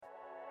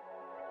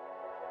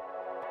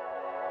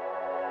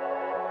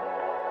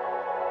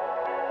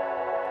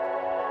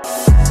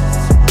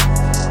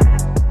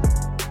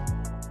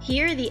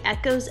Hear the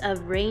echoes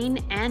of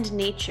rain and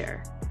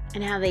nature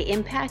and how they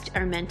impact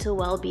our mental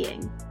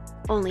well-being.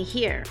 Only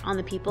here on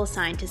the People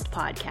Scientist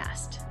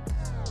podcast.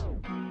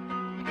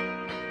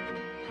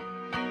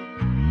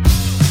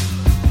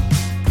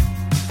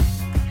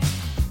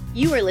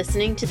 You are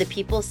listening to the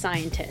People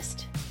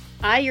Scientist.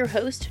 I, your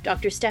host,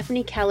 Dr.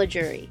 Stephanie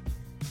Caligiuri,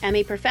 am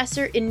a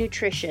professor in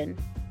nutrition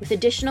with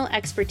additional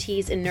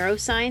expertise in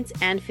neuroscience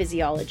and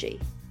physiology.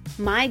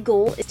 My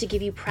goal is to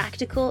give you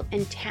practical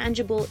and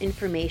tangible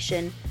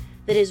information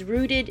that is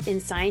rooted in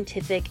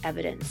scientific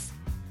evidence,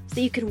 so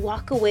that you can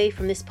walk away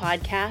from this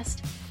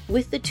podcast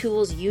with the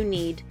tools you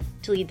need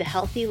to lead the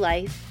healthy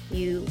life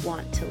you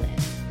want to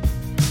live.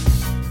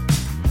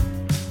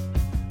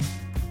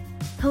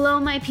 Hello,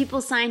 my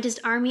People Scientist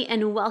Army,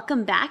 and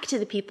welcome back to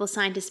the People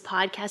Scientist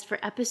podcast for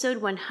episode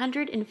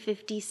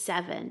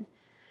 157,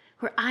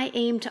 where I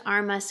aim to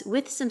arm us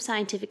with some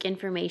scientific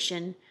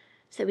information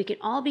so that we can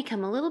all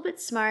become a little bit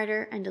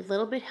smarter and a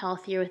little bit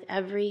healthier with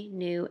every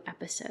new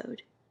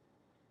episode.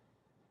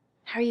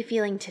 How are you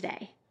feeling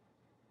today?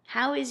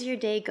 How is your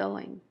day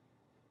going?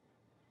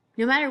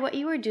 No matter what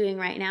you are doing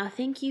right now,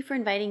 thank you for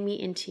inviting me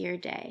into your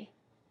day.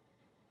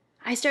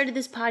 I started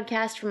this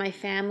podcast for my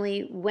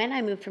family when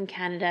I moved from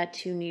Canada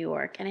to New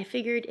York, and I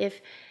figured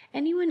if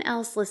anyone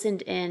else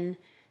listened in,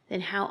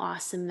 then how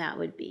awesome that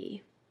would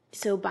be.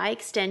 So by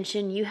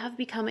extension, you have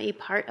become a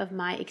part of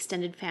my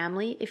extended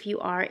family if you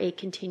are a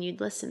continued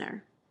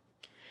listener.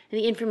 And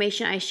the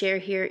information I share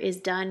here is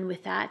done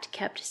with that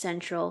kept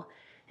central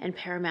and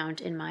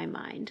paramount in my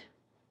mind.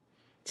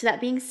 So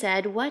that being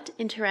said, what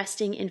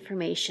interesting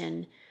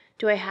information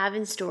do I have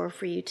in store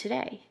for you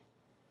today?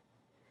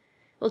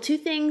 Well, two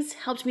things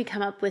helped me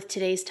come up with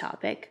today's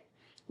topic.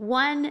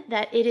 One,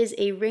 that it is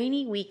a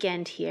rainy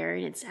weekend here,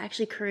 and it's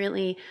actually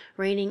currently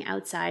raining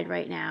outside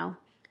right now.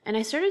 And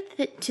I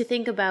started to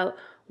think about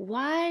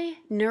why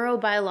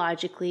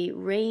neurobiologically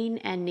rain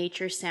and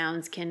nature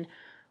sounds can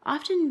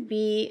often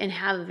be and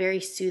have a very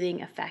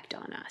soothing effect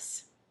on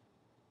us.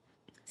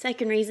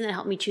 Second reason that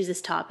helped me choose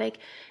this topic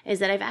is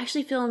that I've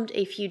actually filmed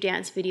a few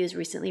dance videos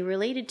recently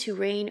related to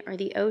rain or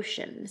the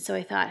ocean. So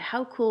I thought,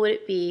 how cool would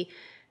it be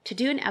to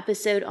do an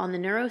episode on the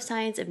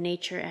neuroscience of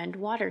nature and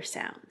water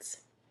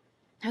sounds?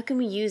 How can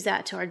we use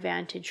that to our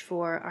advantage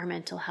for our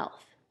mental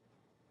health?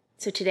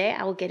 So today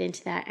I will get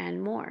into that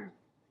and more.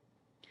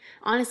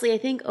 Honestly, I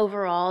think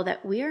overall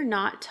that we are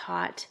not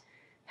taught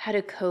how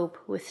to cope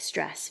with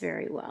stress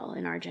very well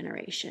in our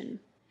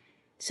generation.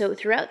 So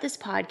throughout this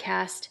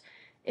podcast,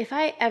 if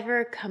I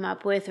ever come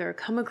up with or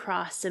come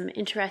across some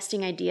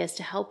interesting ideas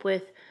to help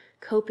with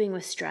coping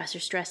with stress or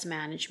stress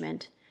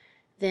management,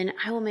 then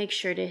I will make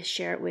sure to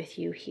share it with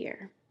you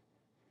here.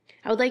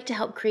 I would like to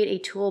help create a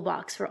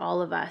toolbox for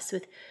all of us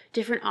with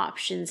different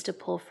options to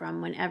pull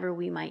from whenever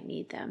we might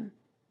need them.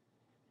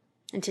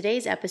 And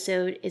today's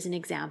episode is an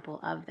example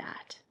of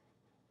that.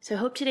 So I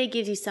hope today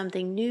gives you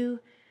something new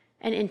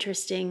and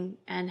interesting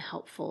and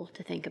helpful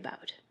to think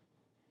about.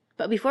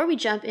 But before we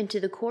jump into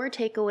the core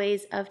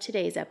takeaways of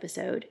today's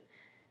episode,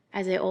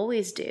 as I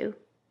always do,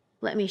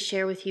 let me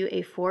share with you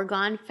a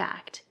foregone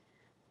fact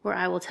where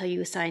I will tell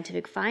you a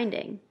scientific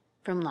finding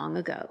from long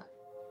ago.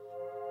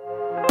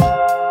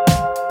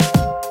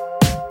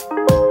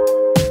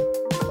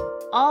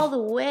 All the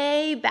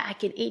way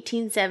back in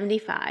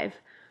 1875,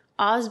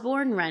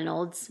 Osborne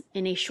Reynolds,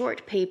 in a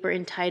short paper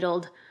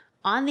entitled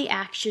On the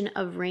Action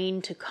of Rain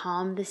to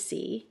Calm the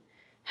Sea,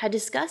 had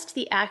discussed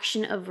the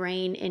action of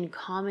rain in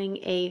calming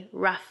a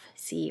rough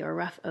sea or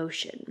rough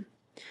ocean.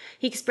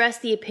 He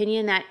expressed the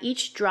opinion that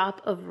each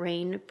drop of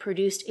rain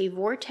produced a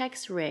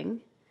vortex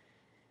ring,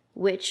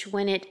 which,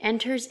 when it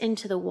enters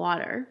into the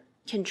water,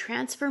 can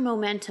transfer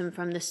momentum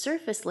from the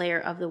surface layer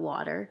of the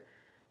water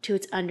to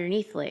its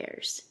underneath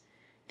layers,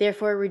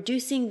 therefore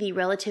reducing the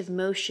relative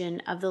motion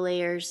of the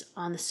layers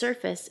on the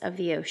surface of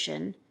the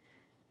ocean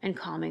and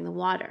calming the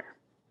water.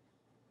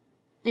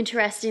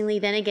 Interestingly,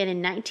 then again in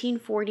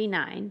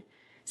 1949,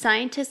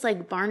 scientists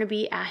like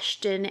Barnaby,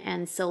 Ashton,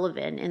 and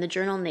Sullivan in the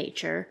journal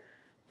Nature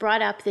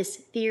brought up this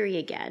theory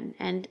again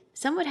and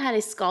somewhat had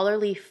a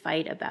scholarly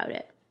fight about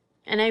it.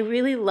 And I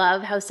really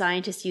love how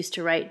scientists used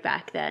to write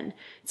back then.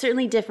 It's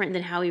certainly different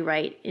than how we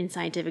write in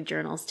scientific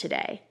journals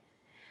today.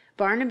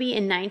 Barnaby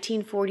in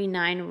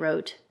 1949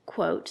 wrote,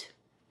 quote,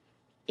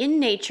 "In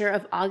Nature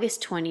of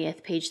August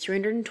 20th, page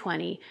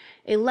 320,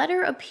 a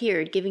letter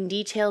appeared giving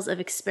details of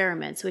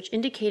experiments which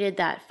indicated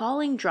that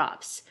falling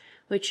drops,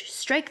 which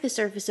strike the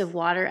surface of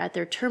water at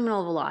their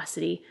terminal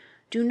velocity,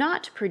 do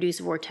not produce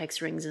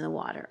vortex rings in the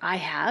water. I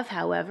have,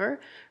 however,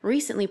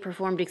 recently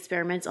performed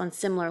experiments on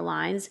similar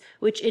lines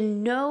which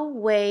in no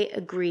way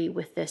agree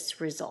with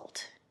this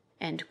result."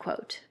 End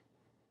quote.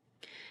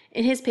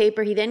 In his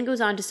paper, he then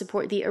goes on to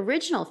support the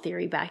original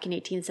theory back in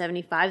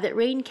 1875 that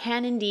rain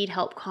can indeed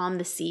help calm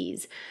the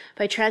seas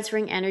by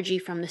transferring energy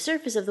from the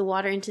surface of the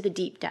water into the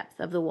deep depth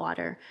of the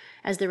water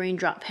as the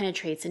raindrop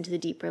penetrates into the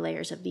deeper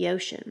layers of the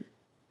ocean.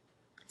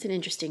 It's an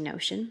interesting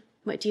notion.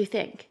 What do you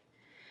think?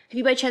 Have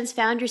you by chance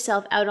found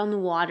yourself out on the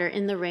water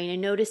in the rain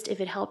and noticed if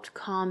it helped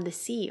calm the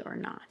sea or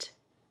not?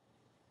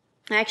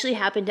 I actually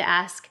happened to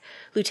ask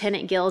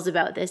Lieutenant Gills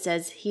about this,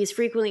 as he's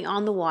frequently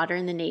on the water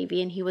in the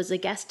Navy, and he was a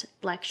guest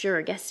lecturer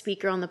or guest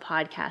speaker on the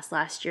podcast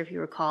last year, if you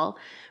recall,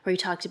 where he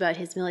talked about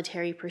his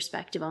military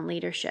perspective on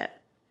leadership.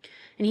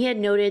 And he had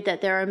noted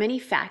that there are many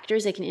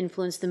factors that can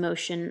influence the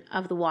motion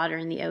of the water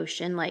in the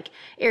ocean, like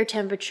air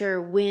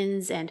temperature,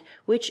 winds, and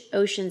which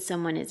ocean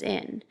someone is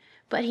in.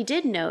 But he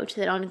did note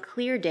that on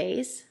clear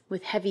days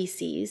with heavy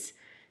seas,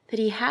 that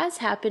he has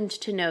happened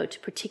to note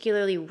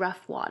particularly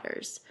rough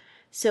waters.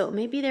 So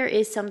maybe there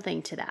is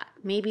something to that.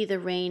 Maybe the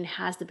rain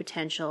has the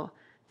potential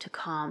to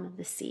calm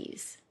the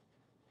seas.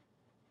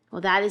 Well,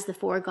 that is the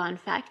foregone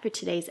fact for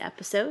today's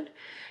episode.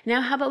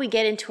 Now, how about we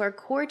get into our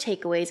core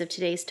takeaways of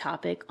today's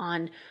topic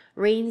on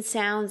rain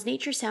sounds,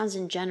 nature sounds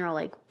in general,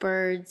 like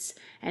birds,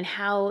 and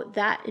how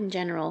that in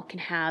general can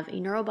have a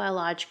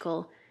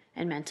neurobiological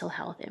and mental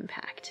health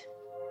impact.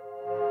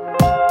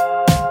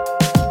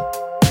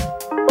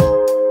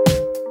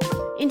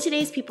 In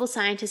today's People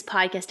Scientist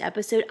podcast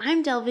episode,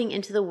 I'm delving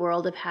into the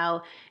world of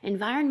how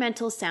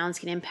environmental sounds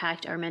can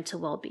impact our mental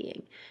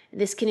well-being.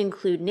 This can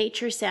include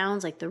nature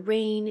sounds like the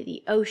rain,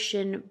 the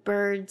ocean,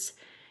 birds,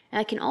 and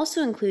it can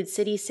also include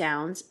city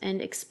sounds and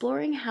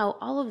exploring how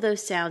all of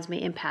those sounds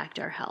may impact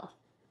our health.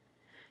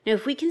 Now,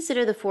 if we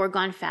consider the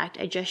foregone fact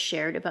I just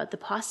shared about the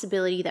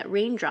possibility that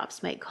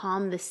raindrops might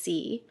calm the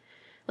sea,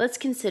 let's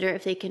consider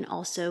if they can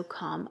also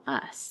calm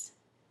us.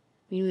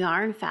 We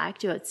are, in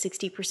fact, about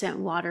 60%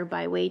 water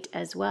by weight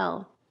as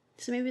well.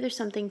 So maybe there's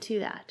something to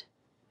that.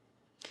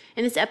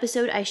 In this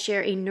episode, I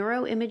share a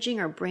neuroimaging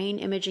or brain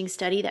imaging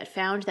study that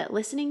found that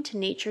listening to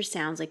nature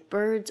sounds like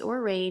birds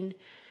or rain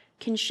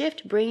can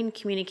shift brain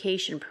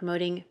communication,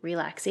 promoting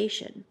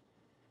relaxation.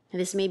 And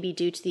this may be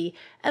due to the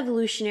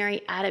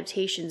evolutionary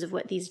adaptations of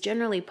what these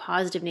generally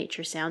positive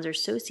nature sounds are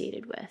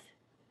associated with.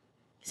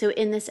 So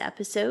in this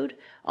episode,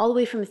 all the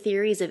way from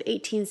theories of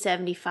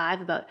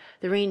 1875 about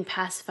the rain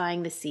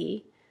pacifying the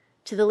sea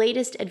to the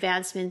latest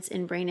advancements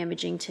in brain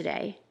imaging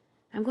today,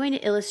 I'm going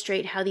to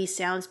illustrate how these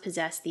sounds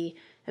possess the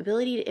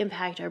ability to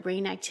impact our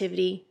brain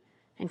activity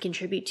and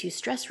contribute to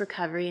stress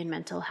recovery and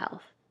mental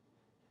health.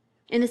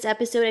 In this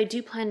episode, I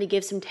do plan to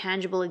give some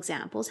tangible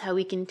examples how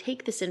we can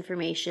take this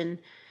information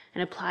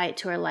and apply it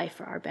to our life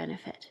for our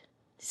benefit.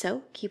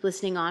 So keep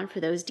listening on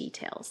for those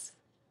details.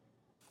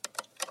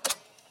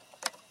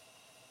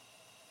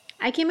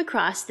 I came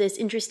across this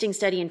interesting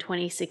study in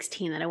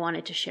 2016 that I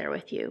wanted to share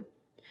with you.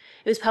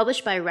 It was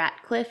published by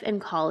Ratcliffe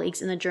and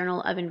colleagues in the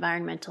Journal of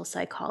Environmental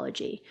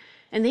Psychology,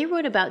 and they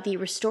wrote about the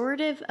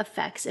restorative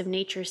effects of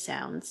nature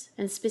sounds,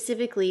 and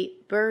specifically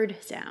bird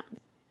sounds.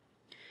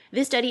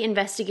 This study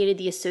investigated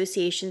the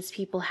associations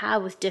people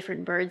have with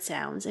different bird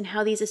sounds and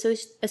how these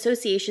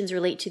associations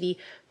relate to the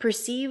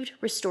perceived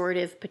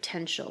restorative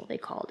potential, they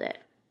called it.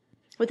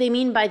 What they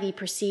mean by the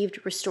perceived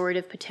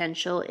restorative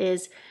potential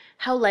is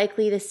how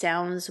likely the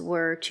sounds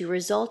were to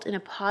result in a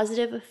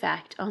positive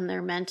effect on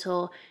their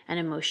mental and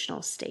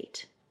emotional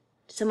state,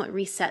 to somewhat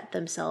reset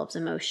themselves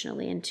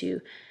emotionally and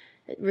to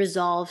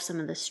resolve some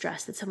of the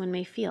stress that someone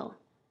may feel.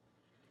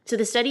 So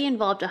the study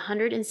involved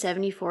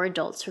 174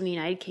 adults from the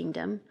United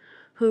Kingdom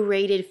who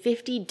rated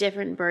 50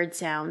 different bird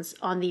sounds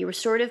on the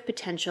restorative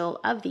potential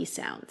of these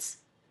sounds.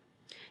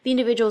 The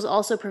individuals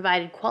also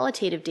provided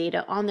qualitative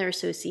data on their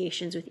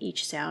associations with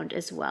each sound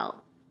as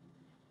well.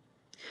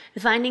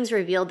 The findings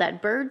revealed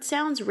that bird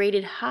sounds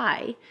rated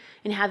high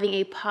in having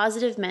a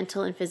positive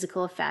mental and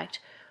physical effect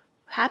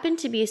happened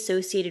to be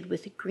associated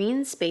with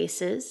green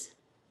spaces,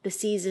 the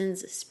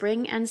seasons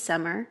spring and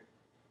summer,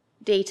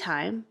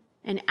 daytime,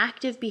 and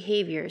active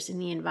behaviors in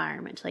the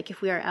environment, like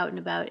if we are out and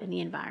about in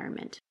the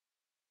environment.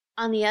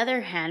 On the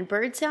other hand,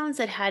 bird sounds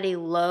that had a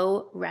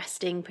low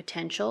resting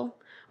potential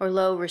or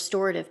low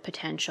restorative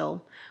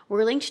potential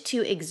were linked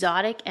to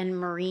exotic and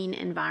marine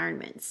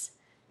environments,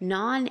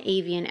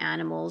 non-avian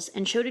animals,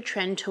 and showed a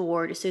trend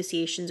toward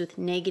associations with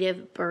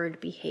negative bird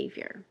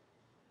behavior.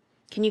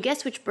 Can you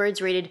guess which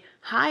birds rated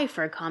high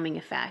for a calming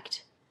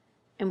effect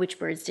and which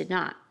birds did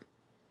not?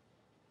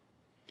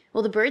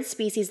 Well, the bird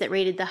species that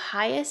rated the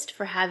highest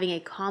for having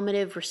a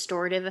calmative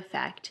restorative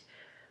effect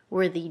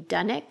were the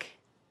dunnock,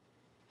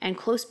 and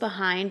close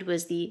behind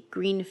was the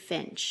green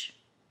finch.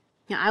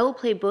 Now, I will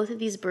play both of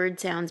these bird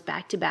sounds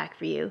back to back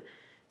for you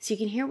so you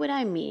can hear what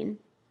I mean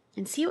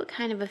and see what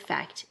kind of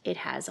effect it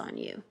has on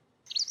you.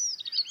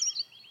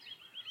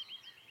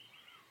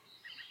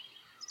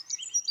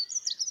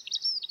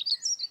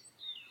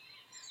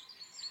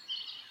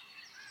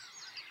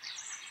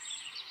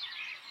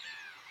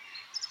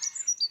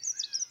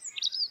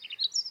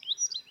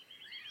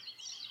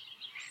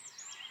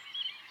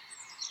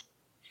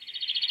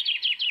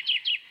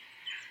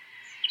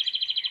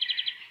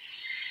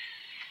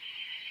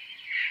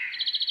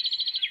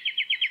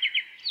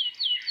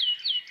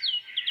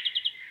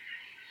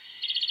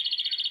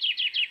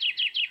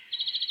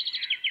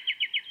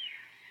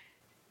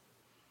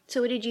 So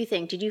what did you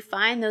think? Did you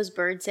find those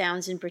bird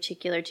sounds in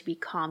particular to be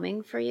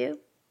calming for you?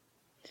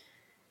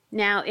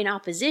 Now, in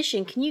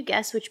opposition, can you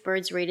guess which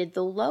birds rated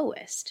the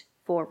lowest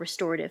for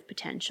restorative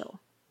potential?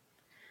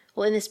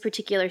 Well, in this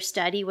particular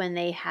study, when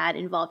they had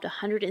involved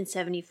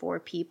 174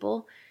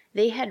 people,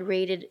 they had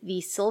rated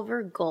the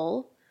silver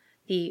gull,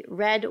 the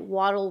red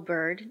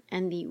wattlebird,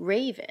 and the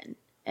raven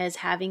as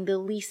having the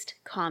least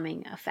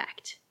calming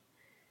effect.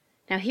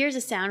 Now here's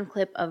a sound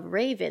clip of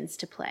ravens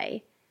to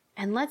play,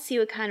 and let's see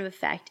what kind of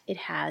effect it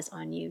has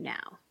on you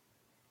now.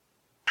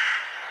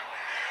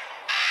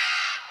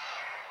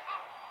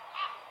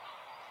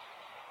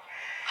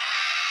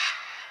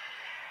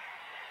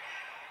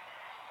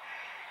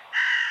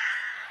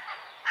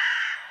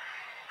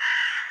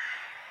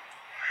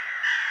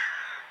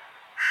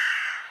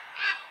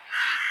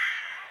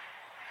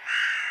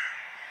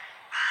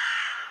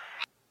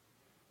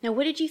 Now,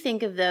 what did you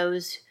think of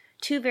those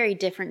two very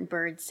different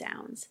bird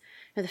sounds?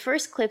 Now, the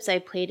first clips I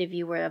played of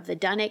you were of the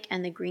dunnock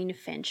and the green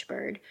finch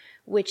bird,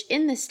 which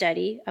in the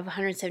study of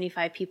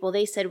 175 people,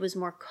 they said was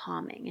more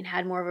calming and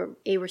had more of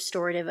a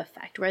restorative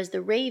effect, whereas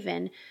the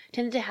raven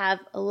tended to have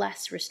a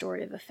less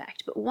restorative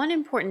effect. But one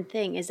important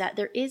thing is that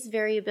there is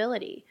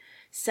variability.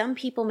 Some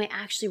people may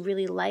actually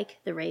really like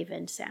the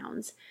raven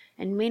sounds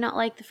and may not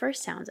like the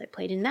first sounds I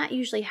played, and that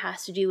usually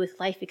has to do with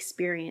life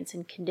experience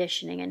and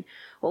conditioning and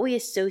what we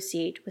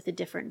associate with the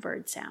different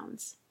bird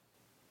sounds.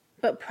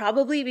 But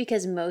probably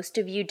because most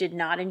of you did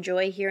not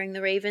enjoy hearing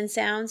the raven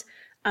sounds,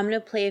 I'm going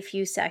to play a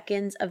few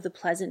seconds of the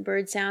pleasant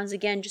bird sounds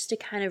again just to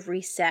kind of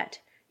reset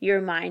your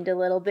mind a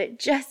little bit,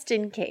 just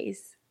in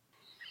case.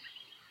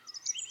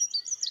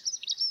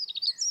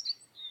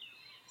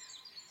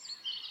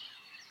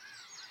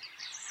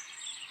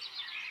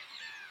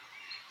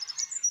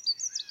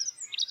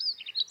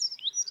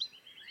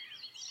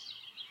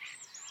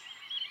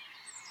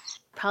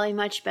 Probably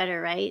much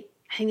better, right?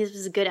 I think this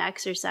was a good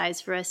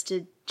exercise for us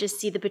to just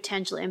see the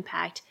potential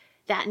impact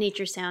that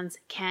nature sounds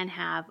can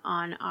have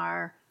on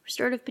our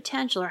restorative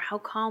potential, or how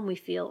calm we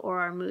feel,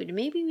 or our mood.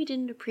 Maybe we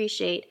didn't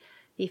appreciate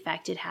the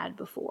effect it had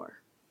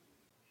before.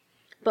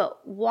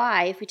 But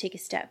why, if we take a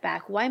step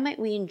back, why might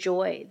we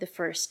enjoy the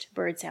first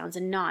bird sounds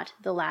and not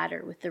the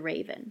latter with the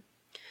raven?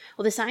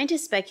 Well, the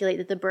scientists speculate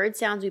that the bird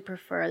sounds we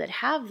prefer that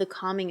have the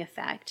calming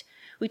effect,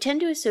 we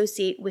tend to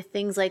associate with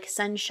things like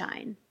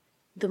sunshine,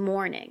 the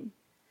morning,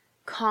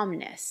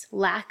 calmness,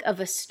 lack of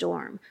a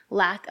storm,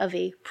 lack of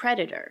a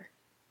predator,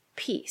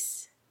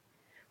 peace.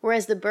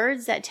 Whereas the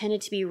birds that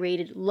tended to be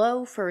rated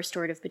low for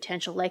restorative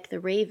potential, like the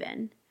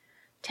raven,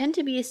 tend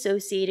to be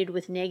associated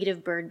with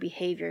negative bird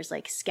behaviors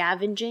like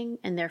scavenging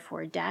and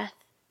therefore death,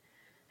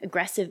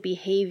 aggressive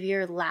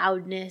behavior,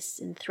 loudness,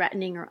 and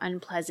threatening or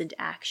unpleasant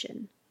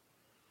action.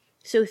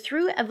 So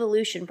through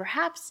evolution,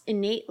 perhaps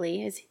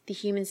innately as the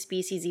human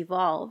species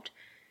evolved,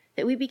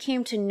 that we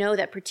became to know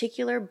that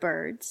particular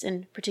birds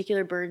and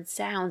particular bird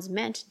sounds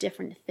meant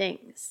different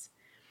things.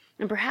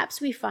 And perhaps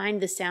we find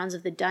the sounds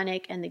of the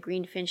dunnock and the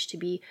greenfinch to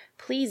be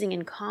pleasing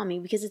and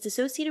calming because it's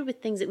associated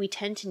with things that we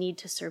tend to need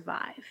to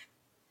survive.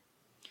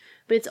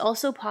 But it's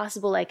also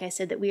possible, like I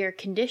said, that we are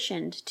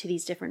conditioned to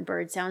these different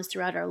bird sounds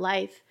throughout our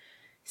life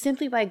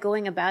simply by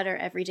going about our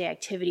everyday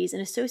activities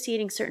and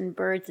associating certain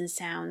birds and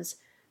sounds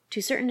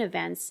to certain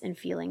events and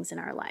feelings in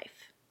our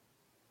life.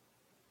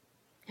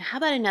 Now, how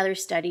about another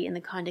study in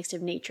the context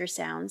of nature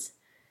sounds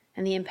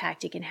and the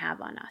impact it can have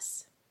on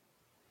us?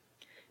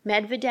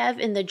 Medvedev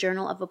in the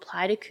Journal of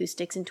Applied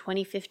Acoustics in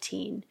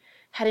 2015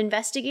 had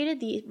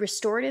investigated the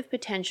restorative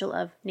potential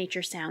of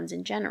nature sounds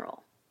in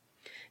general,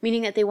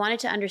 meaning that they wanted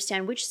to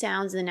understand which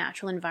sounds in the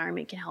natural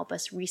environment can help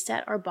us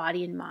reset our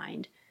body and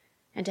mind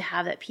and to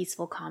have that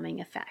peaceful,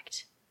 calming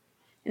effect.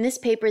 In this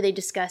paper, they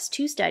discussed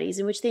two studies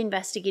in which they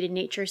investigated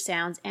nature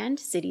sounds and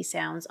city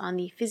sounds on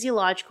the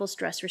physiological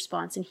stress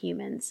response in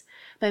humans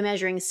by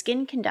measuring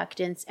skin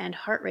conductance and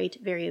heart rate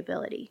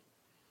variability.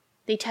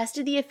 They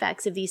tested the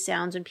effects of these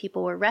sounds when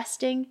people were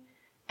resting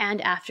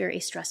and after a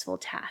stressful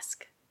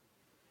task.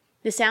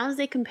 The sounds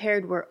they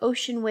compared were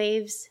ocean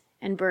waves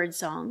and bird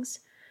songs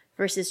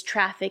versus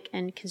traffic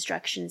and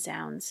construction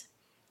sounds,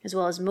 as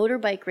well as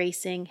motorbike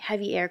racing,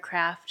 heavy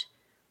aircraft,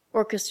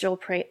 orchestral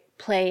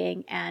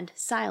playing, and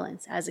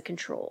silence as a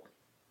control.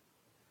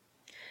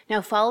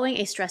 Now, following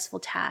a stressful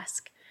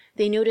task,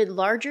 they noted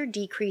larger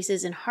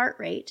decreases in heart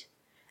rate,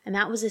 and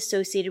that was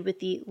associated with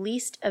the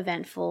least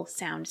eventful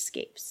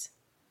soundscapes.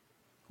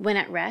 When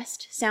at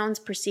rest, sounds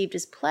perceived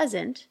as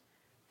pleasant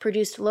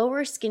produced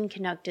lower skin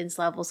conductance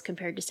levels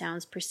compared to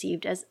sounds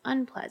perceived as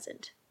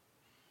unpleasant.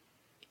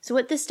 So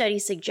what this study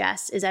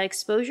suggests is that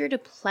exposure to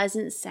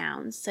pleasant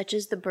sounds, such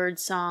as the bird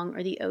song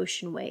or the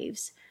ocean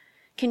waves,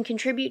 can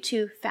contribute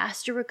to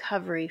faster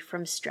recovery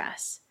from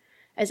stress,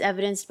 as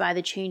evidenced by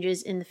the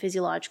changes in the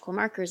physiological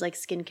markers like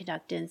skin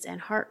conductance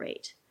and heart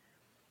rate.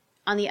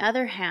 On the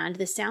other hand,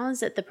 the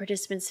sounds that the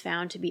participants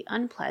found to be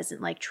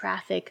unpleasant, like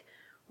traffic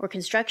or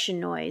construction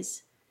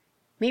noise,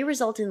 may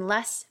result in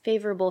less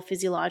favorable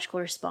physiological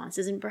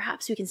responses, and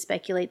perhaps we can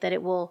speculate that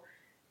it will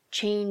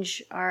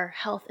change our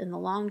health in the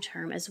long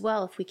term as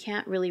well if we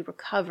can't really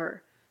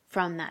recover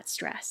from that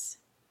stress.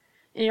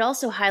 And it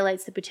also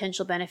highlights the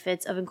potential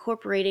benefits of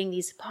incorporating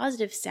these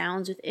positive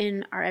sounds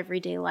within our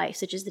everyday life,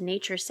 such as the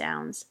nature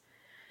sounds,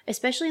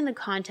 especially in the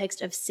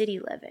context of city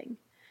living,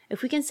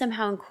 if we can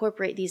somehow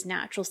incorporate these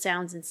natural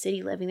sounds in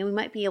city living, then we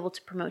might be able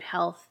to promote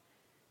health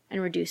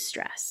and reduce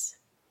stress.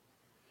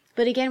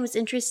 But again, what's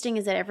interesting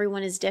is that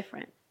everyone is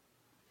different.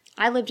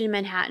 I lived in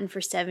Manhattan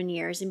for 7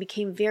 years and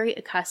became very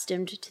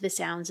accustomed to the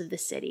sounds of the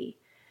city,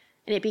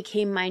 and it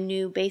became my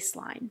new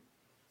baseline.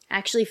 I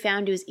actually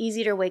found it was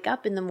easier to wake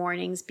up in the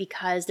mornings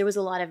because there was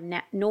a lot of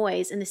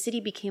noise, and the city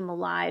became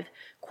alive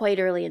quite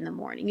early in the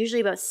morning.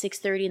 Usually about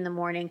 6:30 in the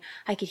morning,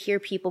 I could hear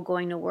people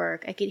going to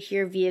work. I could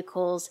hear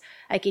vehicles.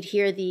 I could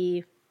hear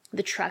the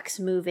trucks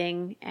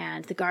moving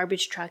and the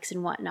garbage trucks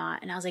and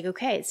whatnot. And I was like,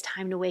 okay, it's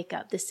time to wake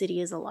up. The city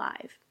is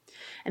alive.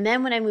 And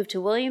then when I moved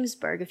to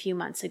Williamsburg a few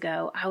months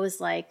ago, I was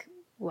like,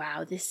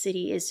 wow, this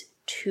city is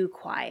too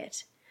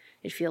quiet.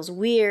 It feels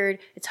weird.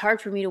 It's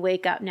hard for me to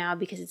wake up now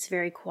because it's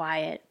very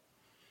quiet.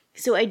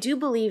 So I do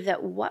believe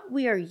that what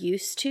we are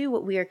used to,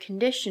 what we are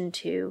conditioned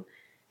to,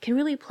 can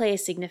really play a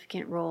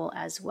significant role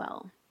as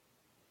well.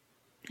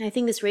 And I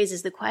think this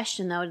raises the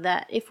question, though,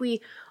 that if we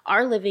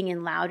are living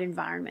in loud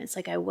environments,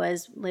 like I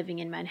was living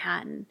in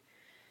Manhattan,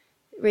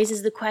 it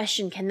raises the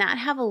question, can that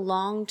have a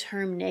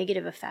long-term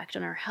negative effect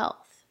on our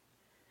health?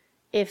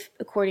 If,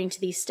 according to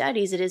these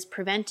studies, it is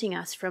preventing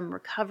us from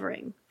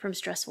recovering from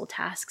stressful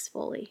tasks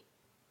fully.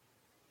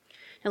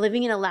 Now,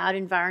 living in a loud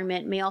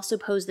environment may also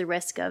pose the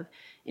risk of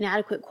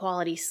inadequate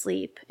quality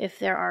sleep if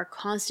there are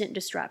constant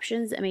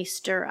disruptions that may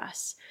stir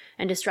us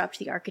and disrupt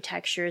the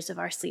architectures of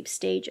our sleep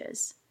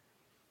stages.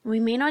 We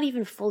may not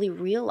even fully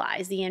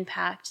realize the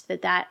impact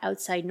that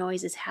outside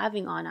noise is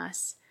having on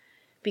us,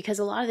 because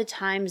a lot of the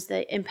times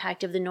the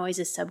impact of the noise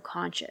is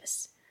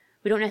subconscious.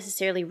 We don't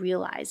necessarily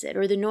realize it,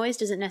 or the noise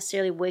doesn't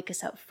necessarily wake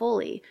us up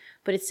fully,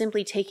 but it's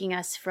simply taking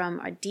us from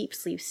a deep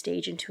sleep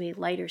stage into a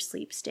lighter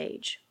sleep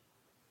stage.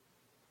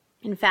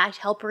 In fact,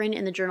 Halperin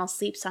in the journal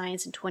Sleep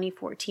Science in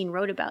 2014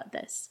 wrote about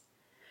this.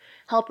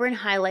 Halperin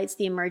highlights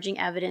the emerging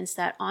evidence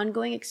that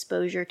ongoing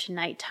exposure to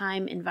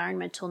nighttime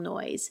environmental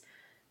noise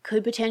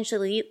could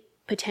potentially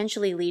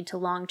lead to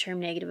long-term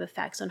negative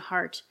effects on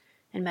heart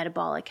and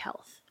metabolic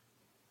health.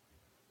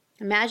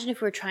 Imagine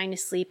if we're trying to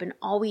sleep and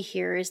all we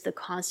hear is the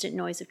constant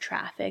noise of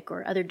traffic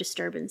or other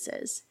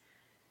disturbances.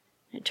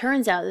 It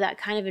turns out that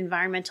kind of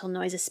environmental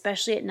noise,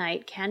 especially at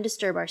night, can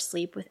disturb our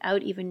sleep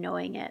without even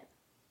knowing it.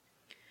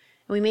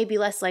 We may be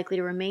less likely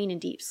to remain in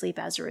deep sleep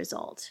as a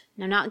result.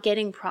 Now, not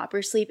getting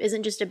proper sleep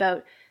isn't just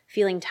about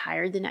feeling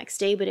tired the next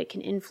day, but it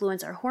can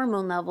influence our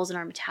hormone levels and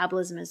our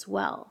metabolism as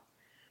well.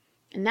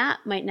 And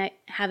that might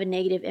have a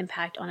negative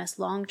impact on us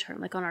long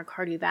term, like on our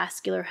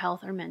cardiovascular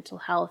health, our mental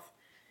health,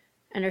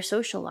 and our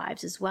social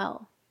lives as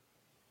well.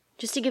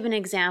 Just to give an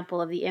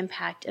example of the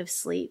impact of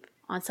sleep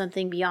on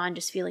something beyond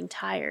just feeling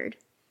tired,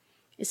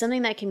 is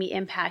something that can be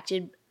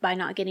impacted by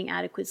not getting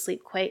adequate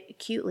sleep quite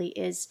acutely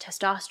is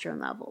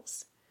testosterone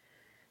levels.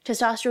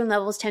 Testosterone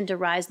levels tend to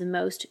rise the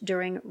most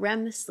during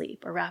REM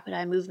sleep, or rapid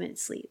eye movement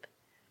sleep.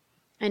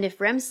 And if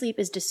REM sleep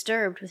is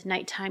disturbed with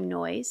nighttime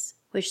noise,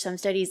 which some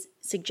studies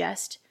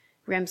suggest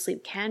REM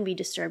sleep can be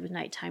disturbed with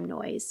nighttime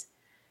noise,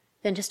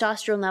 then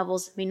testosterone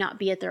levels may not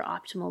be at their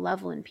optimal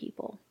level in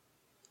people.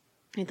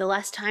 And the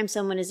less time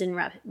someone is in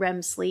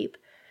REM sleep,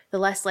 the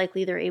less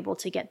likely they're able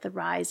to get the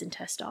rise in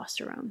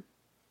testosterone.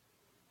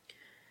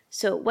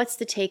 So what's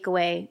the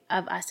takeaway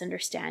of us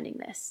understanding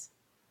this?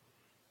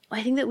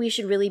 I think that we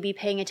should really be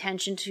paying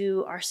attention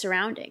to our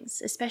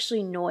surroundings,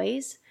 especially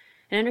noise,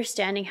 and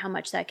understanding how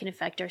much that can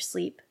affect our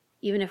sleep,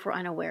 even if we're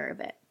unaware of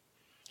it.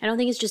 I don't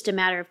think it's just a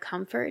matter of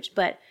comfort,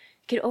 but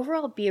it could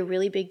overall be a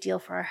really big deal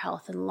for our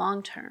health in the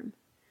long term.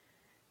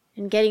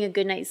 And getting a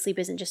good night's sleep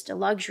isn't just a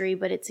luxury,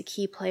 but it's a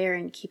key player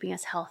in keeping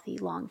us healthy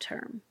long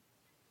term.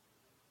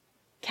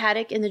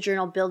 Caddick in the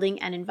journal Building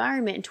and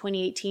Environment in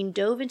 2018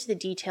 dove into the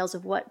details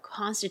of what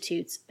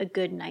constitutes a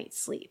good night's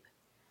sleep.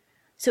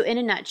 So in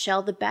a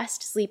nutshell, the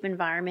best sleep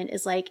environment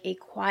is like a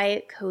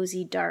quiet,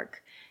 cozy,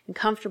 dark, and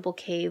comfortable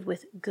cave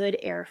with good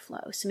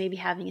airflow. So maybe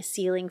having a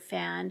ceiling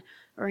fan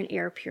or an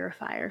air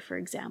purifier, for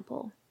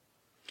example.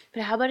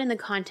 But how about in the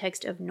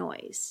context of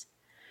noise?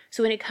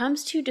 So when it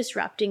comes to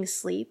disrupting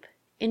sleep,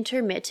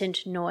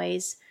 intermittent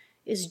noise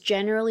is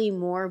generally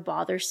more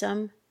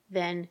bothersome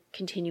than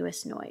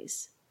continuous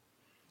noise.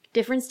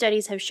 Different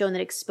studies have shown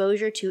that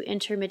exposure to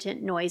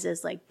intermittent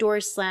noises like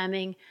doors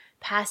slamming,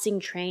 passing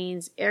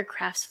trains,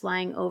 aircrafts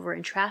flying over,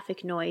 and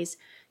traffic noise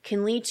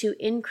can lead to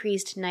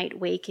increased night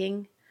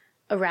waking,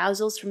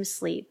 arousals from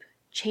sleep,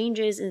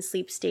 changes in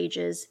sleep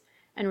stages,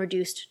 and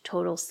reduced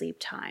total sleep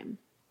time.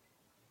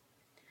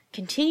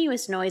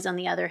 Continuous noise, on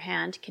the other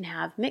hand, can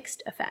have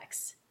mixed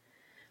effects.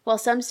 While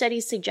some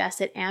studies suggest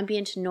that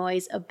ambient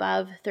noise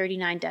above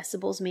 39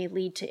 decibels may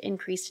lead to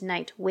increased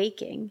night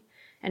waking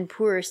and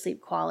poorer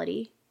sleep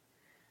quality,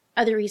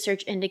 other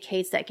research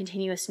indicates that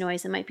continuous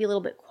noise that might be a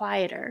little bit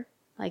quieter,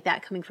 like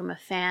that coming from a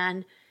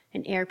fan,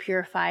 an air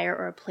purifier,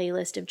 or a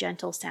playlist of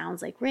gentle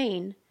sounds like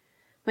rain,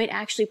 might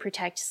actually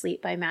protect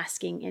sleep by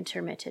masking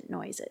intermittent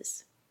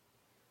noises.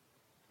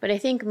 But I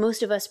think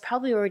most of us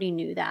probably already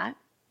knew that,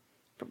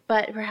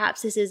 but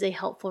perhaps this is a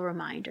helpful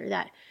reminder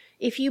that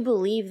if you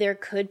believe there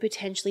could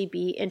potentially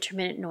be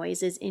intermittent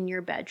noises in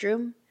your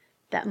bedroom,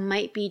 that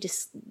might be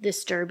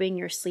disturbing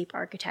your sleep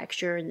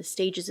architecture and the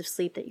stages of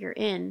sleep that you're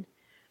in,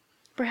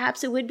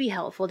 perhaps it would be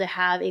helpful to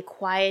have a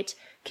quiet,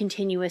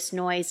 continuous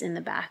noise in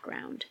the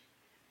background.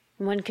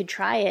 One could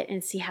try it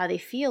and see how they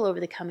feel over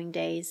the coming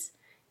days,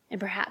 and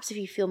perhaps if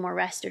you feel more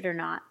rested or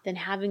not, then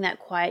having that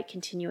quiet,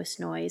 continuous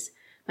noise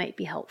might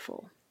be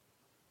helpful.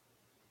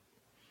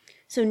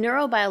 So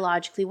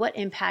neurobiologically, what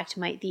impact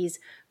might these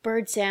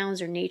bird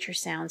sounds or nature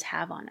sounds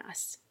have on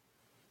us?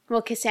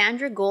 Well,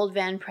 Cassandra Gold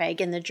Van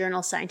Prague in the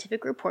journal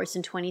Scientific Reports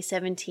in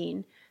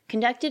 2017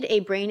 conducted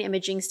a brain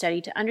imaging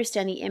study to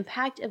understand the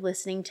impact of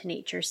listening to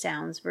nature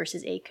sounds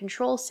versus a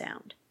control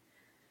sound.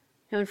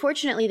 Now,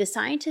 unfortunately, the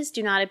scientists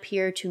do not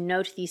appear to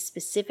note these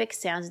specific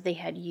sounds that they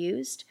had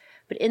used,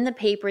 but in the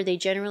paper, they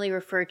generally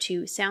refer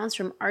to sounds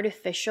from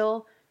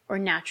artificial or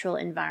natural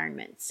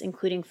environments,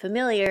 including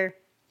familiar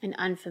and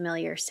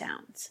unfamiliar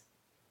sounds.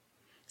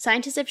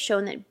 Scientists have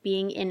shown that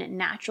being in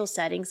natural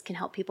settings can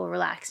help people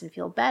relax and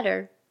feel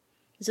better,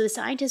 so the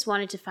scientists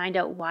wanted to find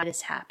out why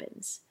this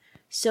happens.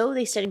 So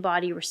they studied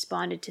body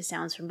responded to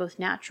sounds from both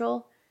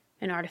natural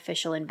and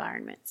artificial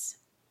environments.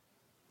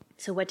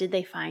 So what did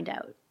they find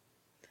out?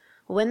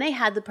 When they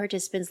had the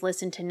participants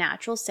listen to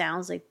natural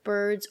sounds like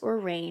birds or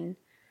rain,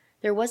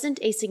 there wasn't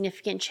a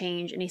significant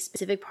change in a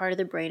specific part of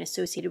the brain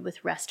associated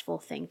with restful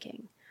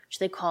thinking, which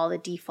they call the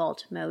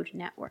default mode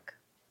network.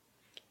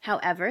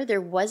 However, there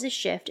was a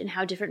shift in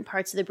how different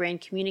parts of the brain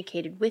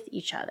communicated with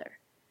each other.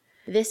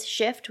 This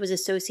shift was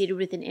associated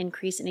with an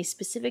increase in a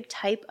specific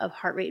type of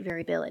heart rate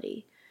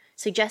variability,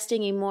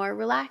 suggesting a more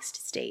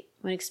relaxed state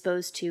when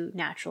exposed to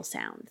natural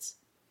sounds.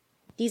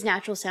 These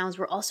natural sounds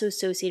were also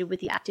associated with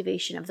the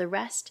activation of the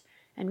rest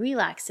and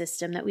relax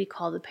system that we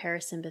call the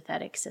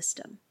parasympathetic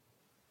system.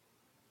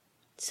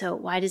 So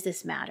why does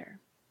this matter?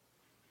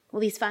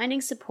 Well, these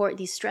findings support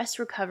the stress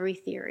recovery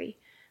theory,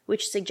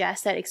 which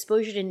suggests that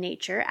exposure to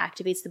nature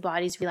activates the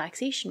body's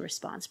relaxation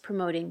response,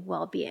 promoting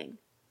well-being.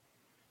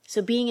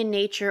 So being in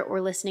nature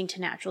or listening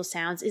to natural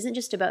sounds isn't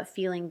just about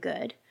feeling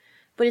good,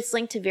 but it's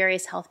linked to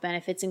various health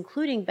benefits,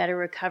 including better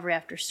recovery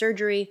after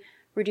surgery,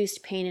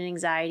 reduced pain and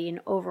anxiety, and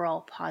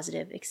overall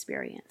positive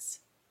experience.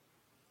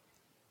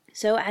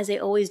 So as I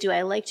always do,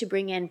 I like to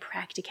bring in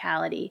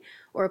practicality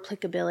or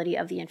applicability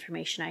of the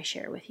information I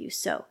share with you.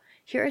 So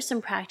here are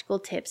some practical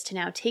tips to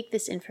now take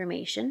this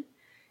information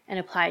and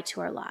apply it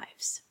to our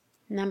lives.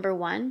 Number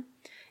 1,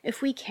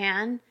 if we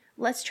can,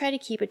 let's try to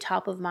keep it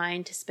top of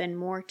mind to spend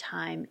more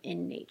time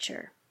in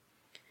nature.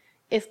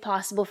 If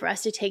possible, for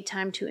us to take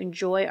time to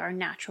enjoy our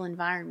natural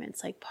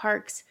environments like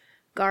parks,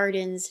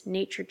 gardens,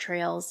 nature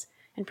trails,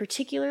 and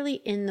particularly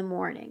in the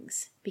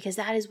mornings, because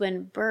that is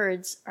when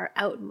birds are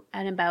out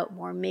and about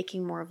more,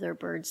 making more of their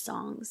bird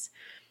songs.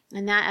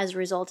 And that, as a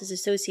result, is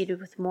associated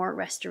with more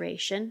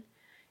restoration,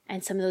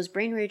 and some of those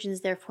brain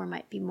regions, therefore,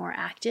 might be more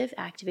active,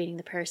 activating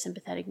the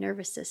parasympathetic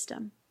nervous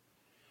system.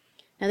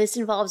 Now, this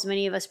involves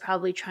many of us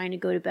probably trying to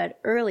go to bed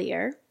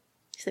earlier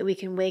so that we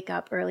can wake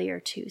up earlier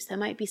too. So that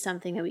might be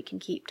something that we can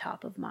keep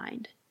top of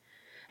mind.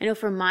 I know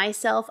for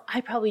myself,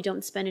 I probably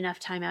don't spend enough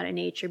time out in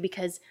nature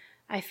because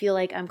I feel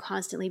like I'm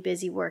constantly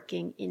busy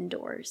working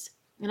indoors.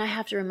 And I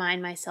have to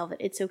remind myself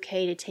that it's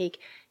okay to take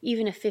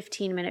even a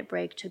 15-minute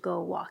break to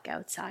go walk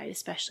outside,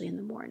 especially in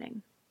the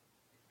morning.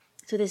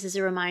 So this is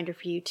a reminder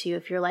for you too,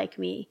 if you're like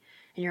me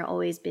and you're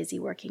always busy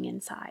working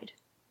inside.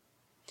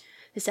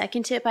 The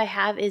second tip I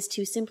have is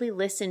to simply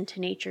listen to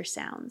nature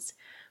sounds.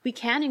 We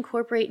can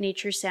incorporate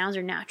nature sounds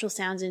or natural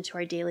sounds into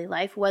our daily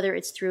life, whether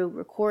it's through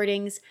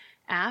recordings,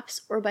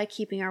 apps, or by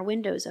keeping our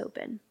windows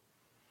open.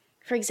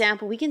 For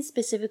example, we can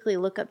specifically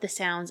look up the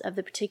sounds of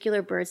the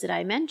particular birds that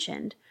I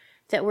mentioned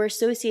that were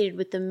associated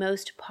with the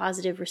most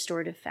positive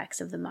restorative effects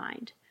of the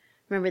mind.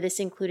 Remember, this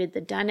included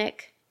the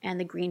dunnock and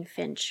the green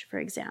finch, for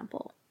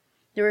example.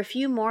 There were a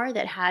few more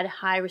that had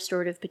high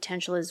restorative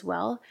potential as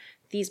well.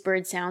 These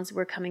bird sounds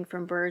were coming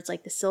from birds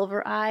like the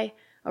silver eye,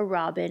 a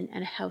robin,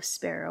 and a house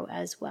sparrow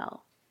as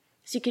well.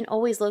 So you can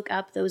always look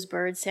up those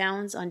bird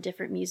sounds on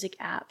different music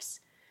apps,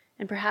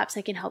 and perhaps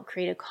I can help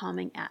create a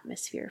calming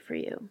atmosphere for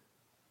you.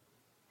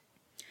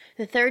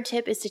 The third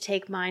tip is to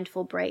take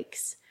mindful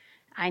breaks.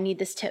 I need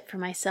this tip for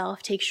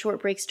myself. Take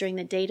short breaks during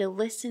the day to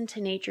listen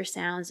to nature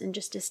sounds and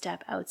just to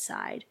step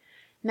outside.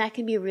 And that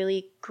can be a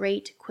really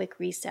great quick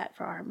reset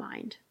for our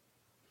mind.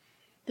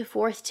 The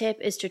fourth tip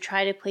is to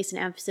try to place an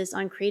emphasis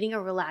on creating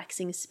a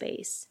relaxing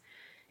space.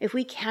 If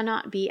we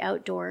cannot be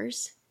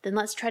outdoors, then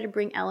let's try to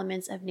bring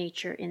elements of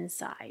nature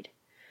inside.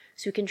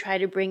 So we can try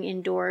to bring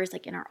indoors,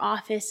 like in our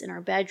office, in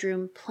our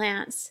bedroom,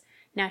 plants,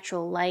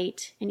 natural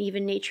light, and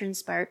even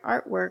nature-inspired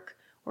artwork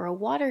or a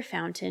water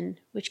fountain,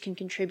 which can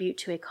contribute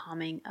to a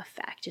calming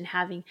effect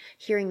and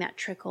hearing that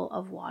trickle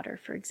of water,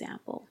 for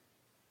example.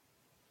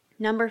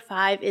 Number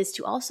 5 is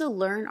to also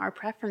learn our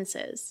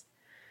preferences.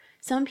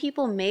 Some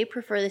people may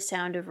prefer the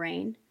sound of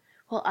rain,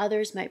 while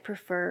others might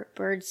prefer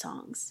bird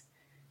songs.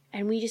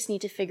 And we just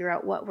need to figure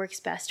out what works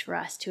best for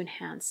us to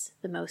enhance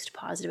the most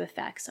positive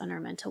effects on our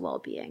mental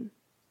well-being.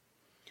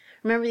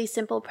 Remember, these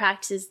simple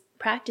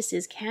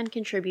practices can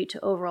contribute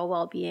to overall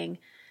well-being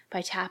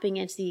by tapping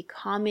into the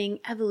calming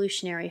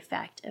evolutionary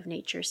effect of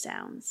nature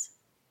sounds.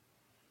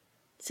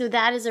 So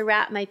that is a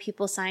wrap, my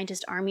People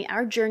Scientist Army,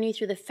 our journey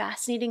through the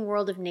fascinating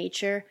world of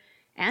nature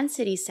and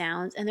city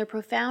sounds and their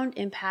profound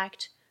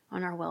impact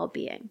on our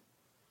well-being.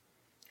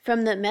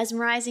 From the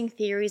mesmerizing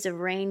theories of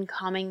rain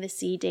calming the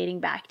sea dating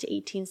back to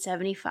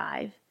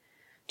 1875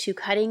 to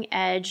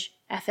cutting-edge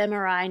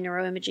fMRI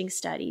neuroimaging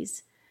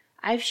studies,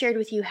 I've shared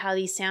with you how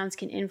these sounds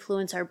can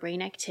influence our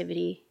brain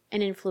activity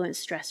and influence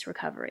stress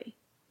recovery.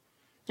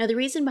 Now, the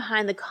reason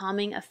behind the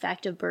calming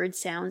effect of bird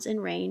sounds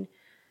and rain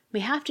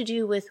may have to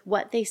do with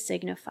what they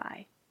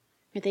signify.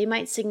 They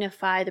might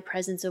signify the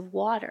presence of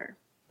water,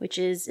 which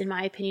is, in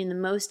my opinion, the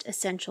most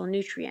essential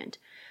nutrient.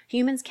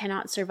 Humans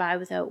cannot survive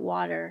without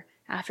water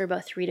after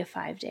about 3 to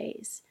 5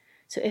 days.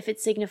 So if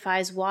it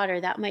signifies water,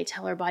 that might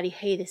tell our body,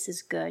 hey, this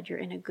is good. You're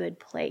in a good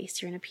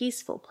place. You're in a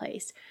peaceful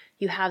place.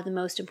 You have the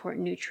most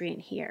important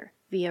nutrient here.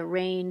 Via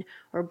rain,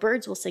 or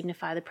birds will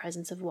signify the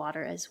presence of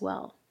water as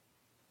well.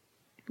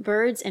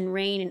 Birds and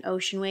rain and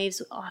ocean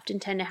waves often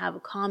tend to have a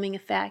calming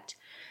effect.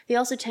 They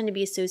also tend to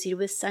be associated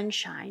with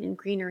sunshine and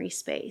greenery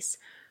space.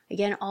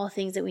 Again, all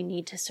things that we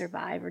need to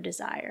survive or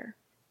desire.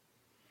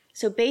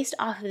 So based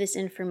off of this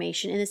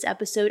information, in this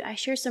episode, I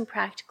share some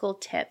practical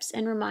tips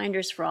and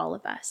reminders for all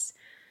of us,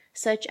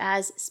 such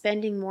as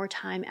spending more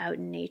time out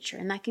in nature.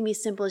 And that can be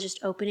as simple as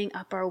just opening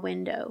up our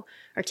window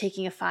or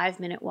taking a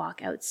 5-minute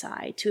walk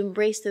outside to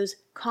embrace those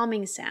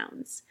calming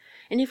sounds.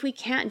 And if we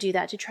can't do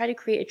that, to try to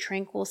create a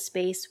tranquil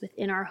space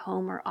within our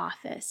home or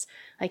office,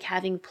 like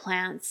having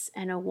plants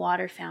and a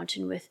water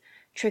fountain with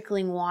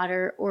trickling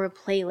water or a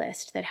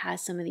playlist that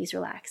has some of these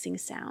relaxing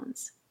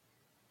sounds.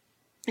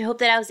 I hope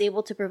that I was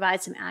able to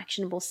provide some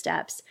actionable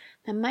steps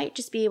that might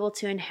just be able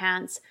to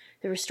enhance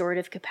the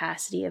restorative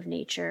capacity of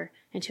nature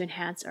and to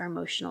enhance our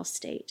emotional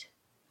state.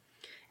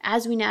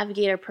 As we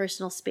navigate our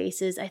personal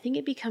spaces, I think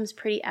it becomes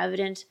pretty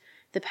evident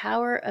the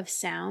power of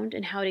sound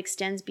and how it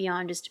extends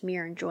beyond just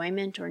mere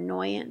enjoyment or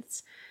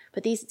annoyance,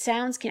 but these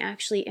sounds can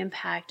actually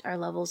impact our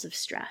levels of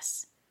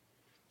stress.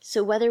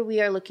 So whether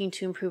we are looking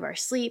to improve our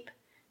sleep,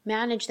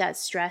 manage that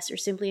stress, or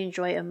simply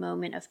enjoy a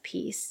moment of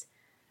peace,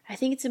 I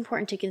think it's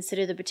important to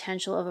consider the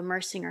potential of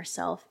immersing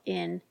ourselves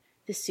in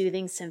the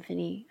soothing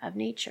symphony of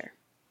nature.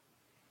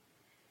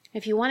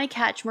 If you want to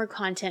catch more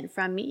content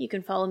from me, you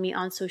can follow me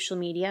on social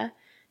media.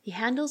 The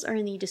handles are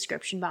in the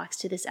description box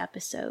to this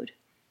episode.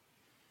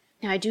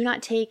 Now, I do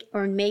not take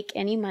or make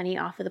any money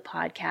off of the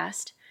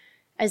podcast,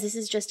 as this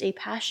is just a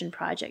passion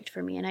project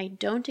for me, and I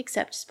don't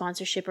accept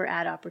sponsorship or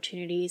ad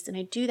opportunities, and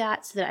I do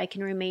that so that I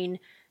can remain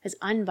as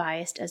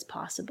unbiased as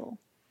possible.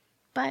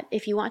 But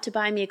if you want to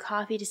buy me a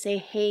coffee to say,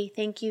 hey,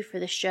 thank you for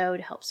the show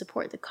to help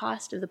support the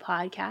cost of the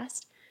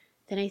podcast,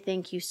 then I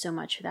thank you so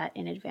much for that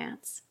in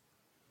advance.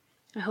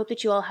 I hope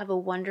that you all have a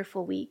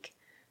wonderful week,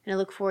 and I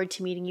look forward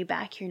to meeting you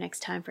back here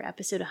next time for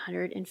episode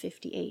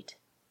 158.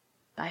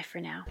 Bye for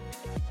now.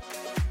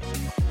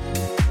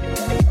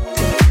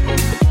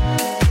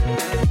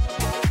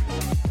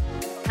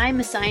 I'm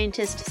a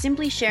scientist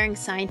simply sharing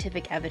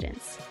scientific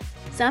evidence.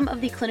 Some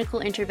of the clinical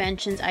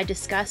interventions I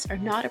discuss are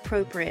not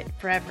appropriate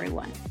for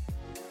everyone.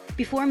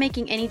 Before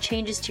making any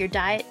changes to your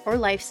diet or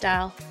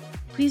lifestyle,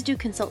 please do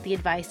consult the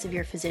advice of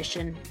your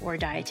physician or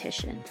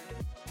dietitian.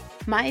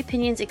 My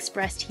opinions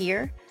expressed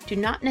here do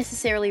not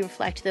necessarily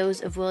reflect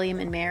those of William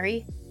and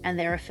Mary and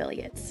their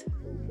affiliates.